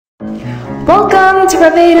Welcome to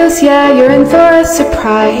Barbados, yeah, you're in for a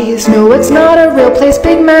surprise. No, it's not a real place,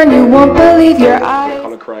 big man, you won't believe your eyes.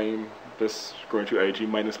 Color crime, just going through IG,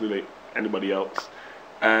 mindlessly like anybody else.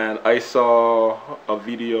 And I saw a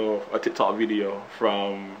video, a TikTok video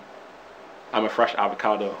from I'm a Fresh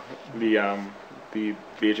Avocado, the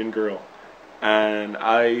Asian girl. And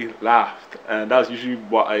I laughed, and that's usually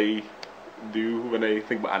what I do when I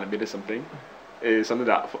think about animating something. Is something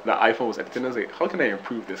that iPhone was editing. I was like, how can I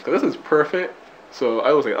improve this? Because this is perfect. So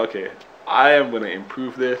I was like, okay, I am gonna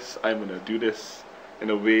improve this. I'm gonna do this in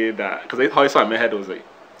a way that, because how I saw it in my head, I was like,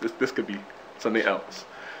 this could be something else.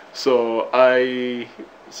 So I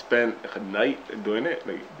spent a night doing it.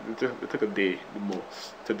 Like it took a day the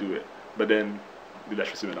most to do it, but then the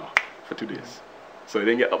electricity went off for 2 days, so it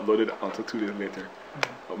didn't get uploaded until 2 days later.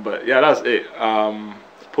 But yeah, that's it.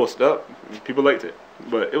 Posted up, people liked it,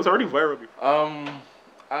 but it was already viral before.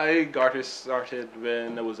 I got it started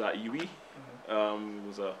when I was at UE. It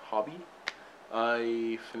was a hobby.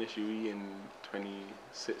 I finished UE in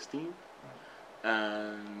 2016,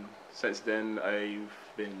 and since then I've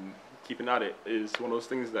been keeping at it. It's one of those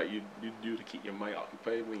things that you do to keep your mind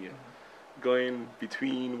occupied when you're going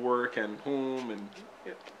between work and home, and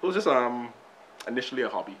it was just initially a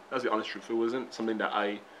hobby. That's the honest truth. It wasn't something that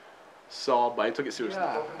I saw, but I took it seriously.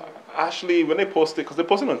 Yeah. Actually, when they posted, because they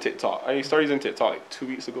posted on TikTok, I started using TikTok like 2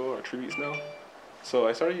 weeks ago or 3 weeks now. So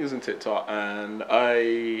I started using TikTok and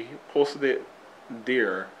I posted it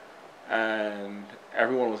there, and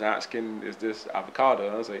everyone was asking, is this avocado?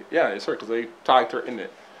 And I was like, yeah, it's her, because I tagged her in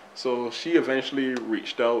it. So she eventually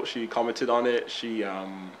reached out, she commented on it, she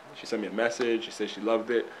sent me a message, she said she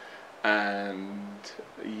loved it. And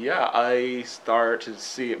yeah, I started to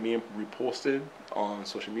see it being reposted on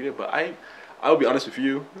social media, but I'll be honest with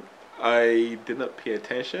you, I did not pay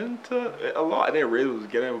attention to it a lot. I didn't realize it was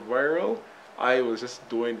getting viral. I was just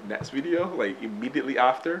doing the next video like immediately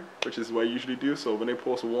after, which is what I usually do. So when I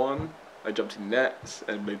post one, I jump to the next,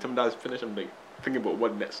 and by the time that's finished, I'm like thinking about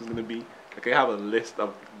what next is gonna be. Like I have a list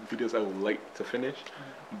of videos I would like to finish,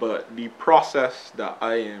 but the process that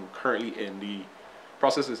I am currently in, the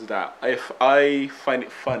process is that if I find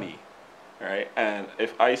it funny, right, and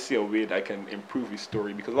if I see a way that I can improve the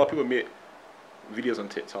story, because a lot of people make videos on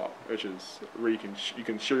TikTok, which is where you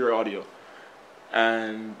can share your audio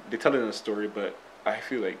and they tell it in a story, but I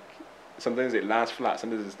feel like sometimes it lands flat,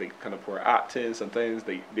 sometimes it's like kind of poor acting, sometimes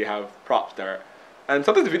they have props there, and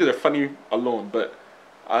sometimes the videos are funny alone, but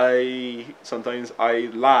sometimes I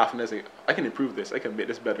laugh and I say, I can improve this, I can make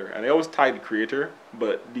this better. And I always tag the creator,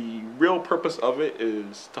 but the real purpose of it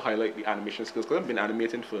is to highlight the animation skills, because I've been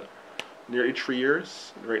animating for nearly 3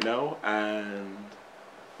 years right now, and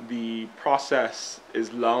the process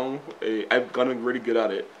is long. I've gotten really good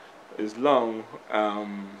at it. It's long.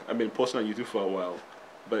 I've been posting on YouTube for a while,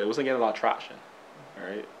 but it wasn't getting a lot of traction.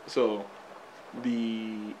 Alright, so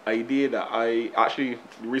the idea that the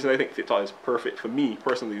reason I think TikTok is perfect for me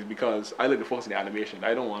personally is because I like to focus on the animation.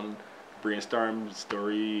 I don't want to brainstorm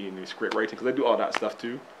story and script writing, because I do all that stuff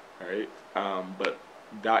too. Alright, but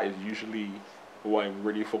that is usually what I'm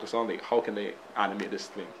really focused on, like how can I animate this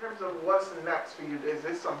thing. In terms of what's next for you, is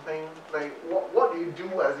this something like what do you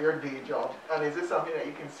do as your day job, and is this something that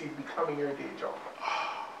you can see becoming your day job?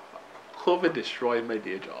 COVID destroyed my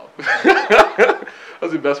day job.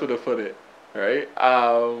 That's the best way to put it. Right?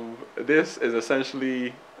 This is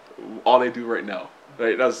essentially all I do right now.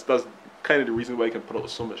 Right? That's kind of the reason why I can put out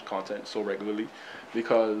so much content so regularly,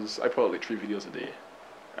 because I put out like 3 videos a day.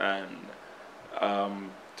 And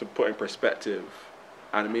to put in perspective,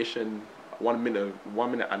 animation, 1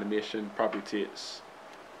 minute animation probably takes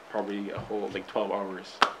a whole like 12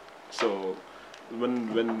 hours. So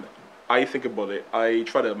when I think about it, I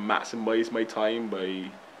try to maximize my time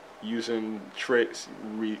by using tricks,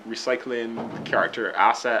 recycling character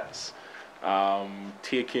assets,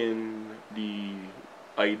 taking the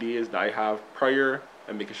ideas that I have prior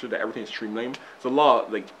and making sure that everything is streamlined. It's a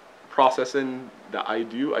lot like processing that I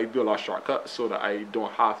do a lot of shortcuts so that I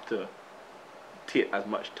don't have to take as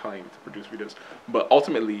much time to produce videos. But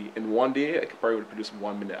ultimately, in one day, I could probably produce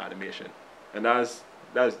 1 minute animation, and that's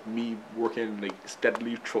me working like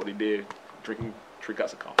steadily throughout the day, drinking 3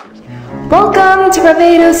 cups of coffee or something. Welcome to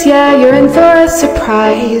Barbados, yeah, you're in for a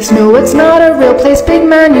surprise. No, it's not a real place, big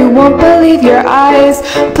man, you won't believe your eyes.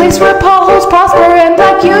 A place where potholes prosper and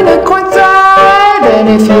black unicorns thrive.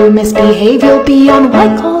 And if you misbehave, you'll be on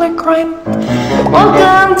white-collar crime.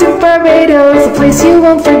 Welcome to Barbados, a place you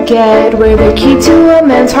won't forget, where the key to a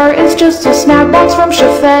man's heart is just a snack box from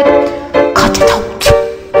Chefette. Cut it out.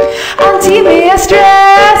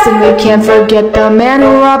 Anti-stress, and we can't forget the man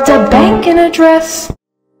who robbed a bank in a dress.